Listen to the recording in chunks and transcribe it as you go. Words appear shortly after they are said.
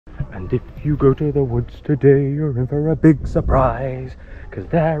And if you go to the woods today, you're in for a big surprise, 'cause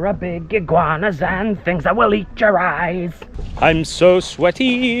there are big iguanas and things that will eat your eyes. I'm so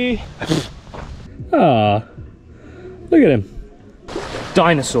sweaty. Ah, look at him.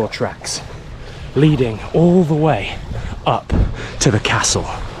 Dinosaur tracks leading all the way up to the castle.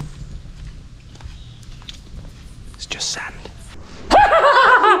 It's just sand.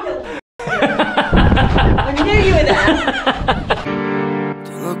 I knew you were there.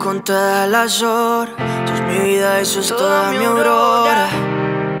 Tengo contadas las horas, tú es mi vida, eso es toda mi aurora.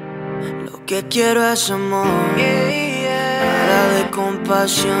 Lo que quiero es amor, nada de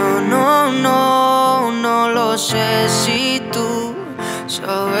compasión. No, no, no lo sé si tú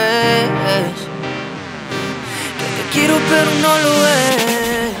sabes que te quiero pero no lo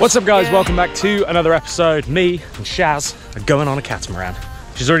es. What's up, guys? Welcome back to another episode. Me and Shaz are going on a catamaran.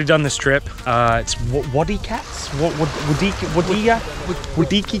 She's already done this trip. It's Wadi cats? Wadiki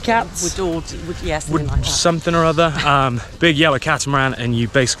cats? Yes, something like that. Something or other. Big yellow catamaran, and you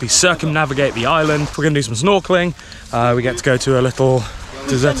basically circumnavigate the island. We're gonna do some snorkeling. We get to go to a little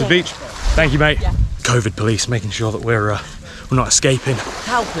deserted beach. Thank you, mate. Yeah. COVID police making sure that we're not escaping.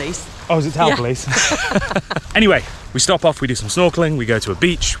 Towel police. Oh, is it towel police? Anyway, we stop off, we do some snorkeling, we go to a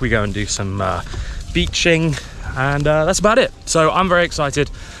beach, we go and do some beaching, and that's about it. So I'm very excited.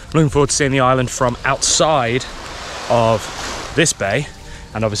 I'm looking forward to seeing the island from outside of this bay,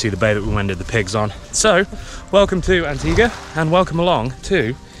 and obviously the bay that we wended the pigs on. So, welcome to Antigua, and welcome along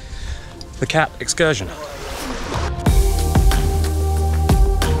to the cat excursion.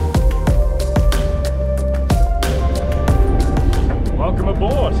 Welcome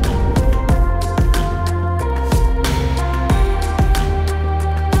aboard.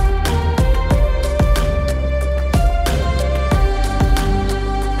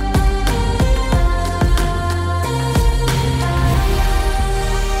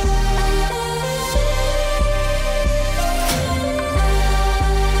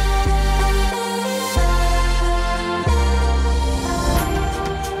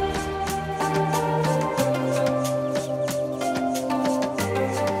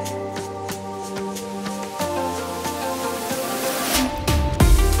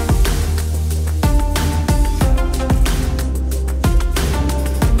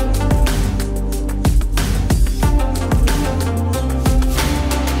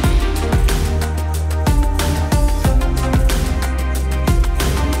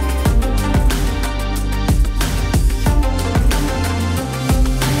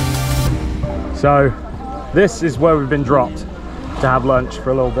 So this is where we've been dropped to have lunch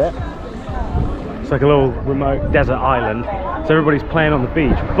for a little bit. It's like a little remote desert island, so everybody's playing on the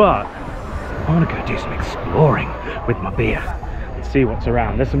beach, but I want to go do some exploring with my beer and see what's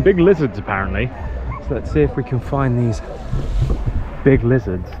around. There's some big lizards apparently, so let's see if we can find these big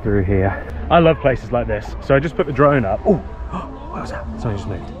lizards through here. I love places like this, so I just put the drone up. Oh, what was that? Something just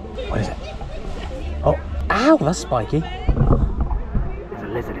moved. What is it? Oh, ow, that's spiky. There's a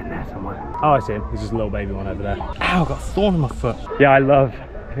lizard in there somewhere. Oh, I see him. He's just a little baby one over there. Ow, I got a thorn in my foot. Yeah, I love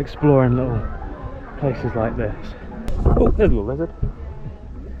exploring little places like this. Oh, there's a little lizard.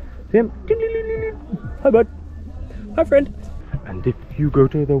 See him? Hi, bud. Hi, friend. And if you go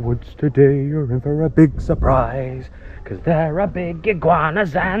to the woods today, you're in for a big surprise, 'cause there are big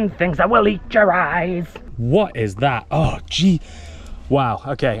iguanas and things that will eat your eyes. What is that? Oh, gee. Wow,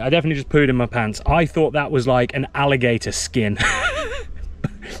 okay, I definitely just pooed in my pants. I thought that was like an alligator skin.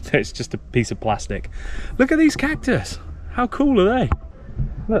 It's just a piece of plastic. Look at these cactus. How cool are they?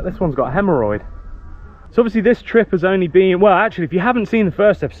 Look, this one's got a hemorrhoid. So obviously this trip has only been, well, actually, if you haven't seen the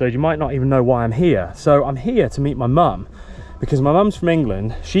first episode, you might not even know why I'm here. So I'm here to meet my mum, because my mum's from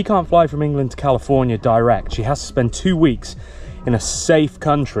England. She can't fly from England to California direct. She has to spend 2 weeks in a safe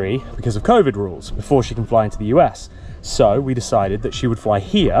country because of COVID rules before she can fly into the US. So we decided that she would fly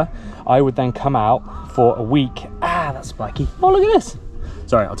here. I would then come out for a week. Ah, that's spiky. Oh, look at this.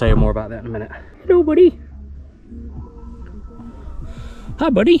 Sorry, I'll tell you more about that in a minute. Hello, buddy. Hi,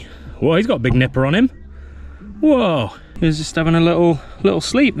 buddy. Whoa, he's got a big nipper on him. Whoa, he was just having a little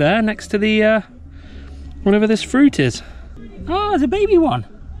sleep there next to the whatever this fruit is. Oh, there's a baby one.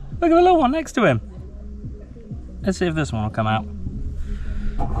 Look at the little one next to him. Let's see if this one will come out.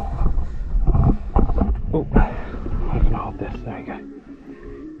 Oh, I can hold this. There you go.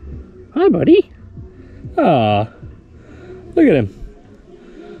 Hi, buddy. Ah, look at him.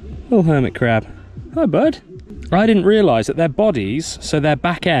 Little hermit crab. Hi, bud. I didn't realise that their bodies, so their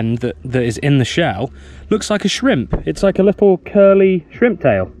back end that is in the shell, looks like a shrimp. It's like a little curly shrimp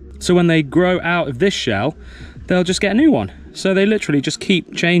tail. So when they grow out of this shell, they'll just get a new one. So they literally just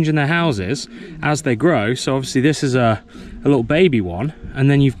keep changing their houses as they grow. So obviously this is a little baby one, and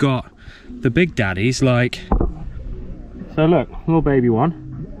then you've got the big daddies, like, so look, little baby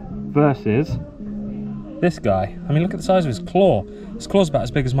one versus this guy. I mean, look at the size of his claw. His claw's about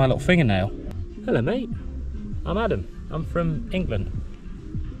as big as my little fingernail. Hello mate, I'm Adam. I'm from England,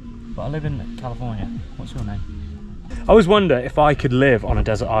 but I live in California. What's your name? I always wonder if I could live on a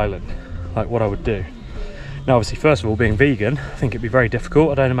desert island, like what I would do. Now obviously, first of all, being vegan, I think it'd be very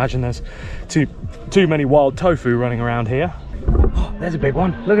difficult. I don't imagine there's too many wild tofu running around here. Oh, there's a big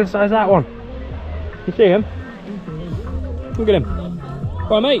one. Look at the size of that one. You see him? Look at him.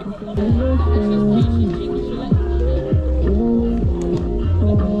 Right, mate.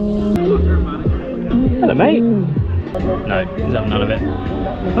 Hello, mate. No, he's having none of it.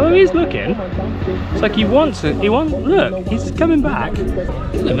 Oh, he's looking. It's like he wants it. Look, he's coming back.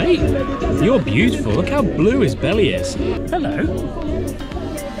 Hello, mate. You're beautiful. Look how blue his belly is. Hello.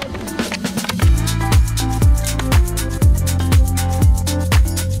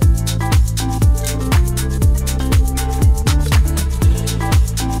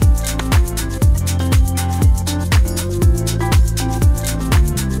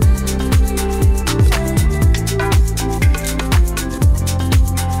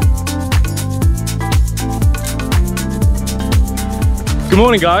 Good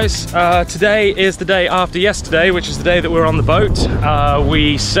morning, guys. Today is the day after yesterday, which is the day that we were on the boat.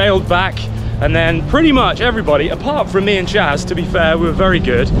 We sailed back, and then pretty much everybody, apart from me and Chaz, to be fair, we were very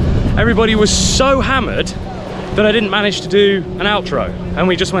good. Everybody was so hammered that I didn't manage to do an outro, and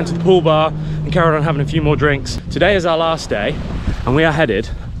we just went to the pool bar and carried on having a few more drinks. Today is our last day, and we are headed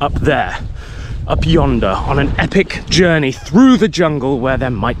up there, up yonder, on an epic journey through the jungle where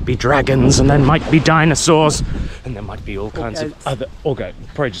there might be dragons, and there might be dinosaurs, and there might be all kinds of other, or goat,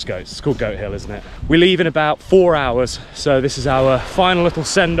 probably just goats. It's called Goat Hill, isn't it? We leave in about 4 hours, so this is our final little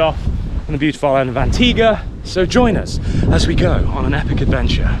send-off on the beautiful island of Antigua. So join us as we go on an epic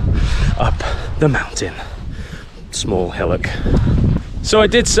adventure up the mountain. Small hillock. So I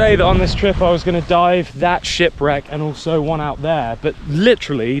did say that on this trip I was going to dive that shipwreck and also one out there, but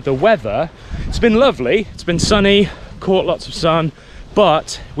literally the weather, it's been lovely, it's been sunny, caught lots of sun,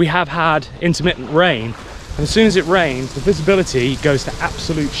 but we have had intermittent rain. And as soon as it rains, the visibility goes to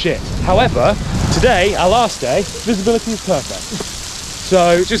absolute shit. However, today, our last day, visibility is perfect.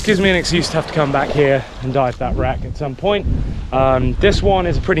 So it just gives me an excuse to have to come back here and dive that wreck at some point. This one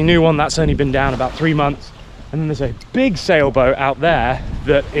is a pretty new one. That's only been down about 3 months. And then there's a big sailboat out there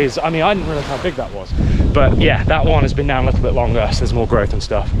that is, I mean, I didn't realize how big that was. But yeah, that one has been down a little bit longer, so there's more growth and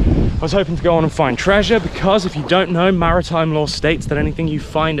stuff. I was hoping to go on and find treasure, because if you don't know, maritime law states that anything you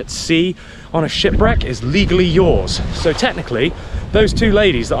find at sea on a shipwreck is legally yours. So technically, those 2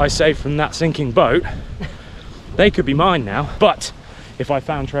 ladies that I saved from that sinking boat, they could be mine now. But if I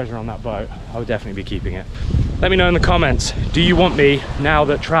found treasure on that boat, I would definitely be keeping it. Let me know in the comments, do you want me, now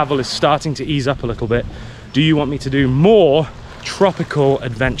that travel is starting to ease up a little bit, do you want me to do more tropical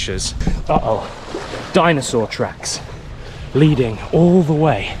adventures? Uh-oh, dinosaur tracks leading all the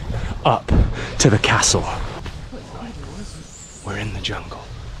way up to the castle. We're in the jungle.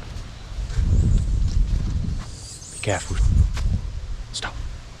 Be careful. Stop.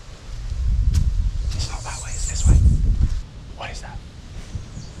 It's not that way, it's this way. What is that?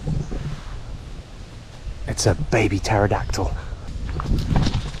 It's a baby pterodactyl.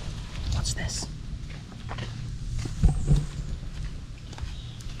 What's this?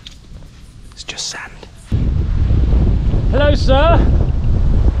 It's just sand. Hello, sir.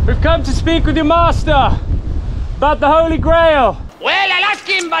 We've come to speak with your master about the Holy Grail. Well, I'll ask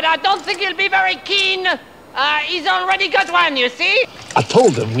him, but I don't think he'll be very keen. He's already got one, you see? I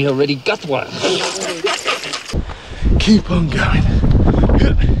told him we already got one. Keep on going.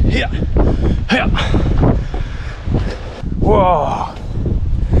 Whoa.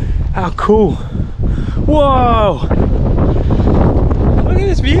 How cool. Whoa. Look at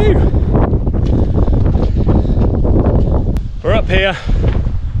this view. We're up here.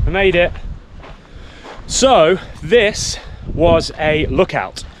 We made it. So this was a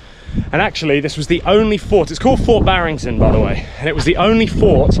lookout, and actually this was the only fort. It's called Fort Barrington, by the way, and it was the only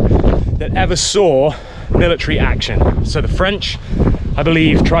fort that ever saw military action. So the French, I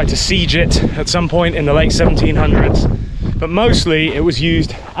believe, tried to siege it at some point in the late 1700s, but mostly it was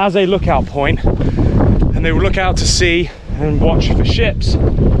used as a lookout point, and they would look out to sea and watch for ships,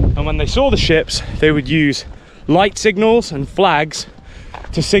 and when they saw the ships they would use light signals and flags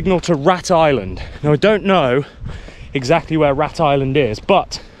to signal to Rat Island. Now I don't know exactly where Rat Island is,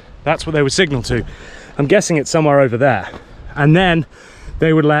 but that's what they would signal to. I'm guessing it's somewhere over there. And then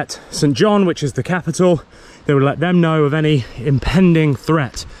they would let St. John, which is the capital, They would let them know of any impending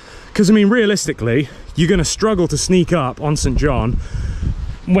threat. Because, I mean, realistically, you're going to struggle to sneak up on St. John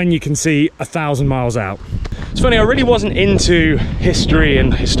when you can see 1,000 miles out. It's funny, I really wasn't into history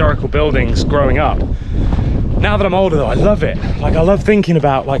and historical buildings growing up. Now that I'm older though, I love it. Like, I love thinking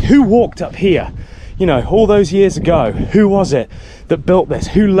about, like, who walked up here? You know, all those years ago, who was it that built this?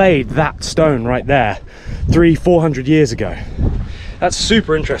 Who laid that stone right there 300-400 years ago? That's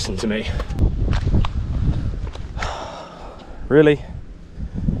super interesting to me. Really?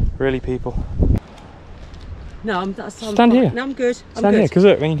 Really, people? No, I'm Stand fine. here. No, I'm good. Stand here, because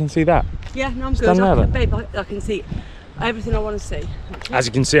look, then you can see that. Yeah, no, I'm Stand good. there, then. Babe, I can see everything I want to see. As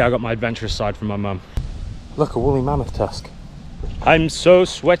you can see, I got my adventurous side from my mum. Look, a woolly mammoth tusk. I'm so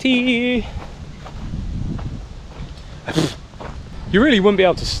sweaty. You really wouldn't be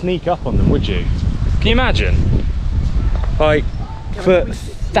able to sneak up on them, would you? Can you imagine? Like, for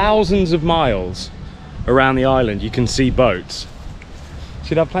thousands of miles around the island, you can see boats. So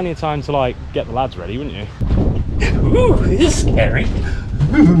you'd have plenty of time to, like, get the lads ready, wouldn't you? Ooh, this is scary.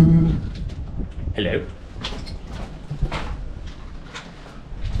 Ooh. Hello.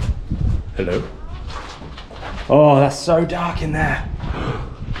 Hello. Oh, that's so dark in there.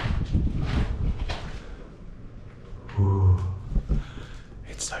 Ooh.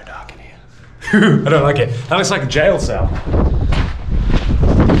 It's so dark in here. I don't like it. That looks like a jail cell.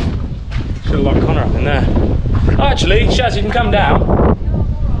 Should have locked Connor up in there. Oh, actually, Shaz, you can come down.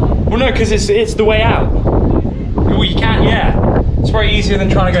 Well, no, because it's the way out. Well, you can't, yeah. It's very easier than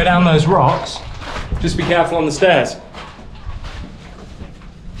trying to go down those rocks. Just be careful on the stairs.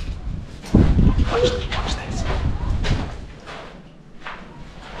 Watch this.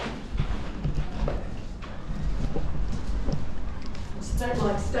 Just don't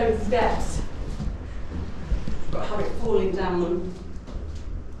like stone steps. Got to have it falling down them.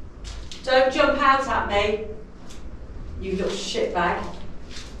 Don't jump out at me, you little shitbag.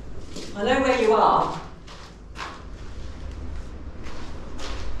 I know where you are.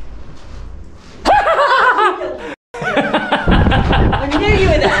 I knew you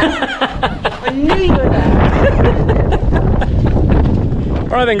were there. I knew you were there.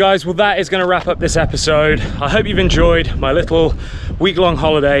 Alright then guys, well that is going to wrap up this episode. I hope you've enjoyed my little week-long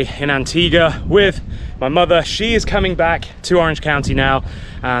holiday in Antigua with my mother. She is coming back to Orange County now,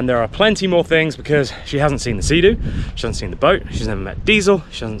 and there are plenty more things because she hasn't seen the Sea-Doo, she hasn't seen the boat, she's never met Diesel,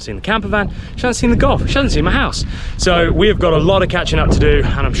 she hasn't seen the camper van, she hasn't seen the golf, she hasn't seen my house. So we have got a lot of catching up to do,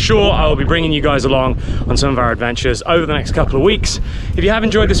 and I'm sure I will be bringing you guys along on some of our adventures over the next couple of weeks. If you have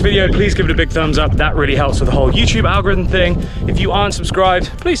enjoyed this video, please give it a big thumbs up. That really helps with the whole YouTube algorithm thing. If you aren't subscribed,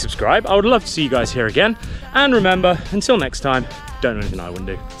 please subscribe. I would love to see you guys here again. And remember, until next time, don't do anything I wouldn't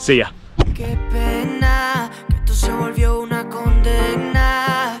do. See ya. Qué pena que esto se volvió una condena.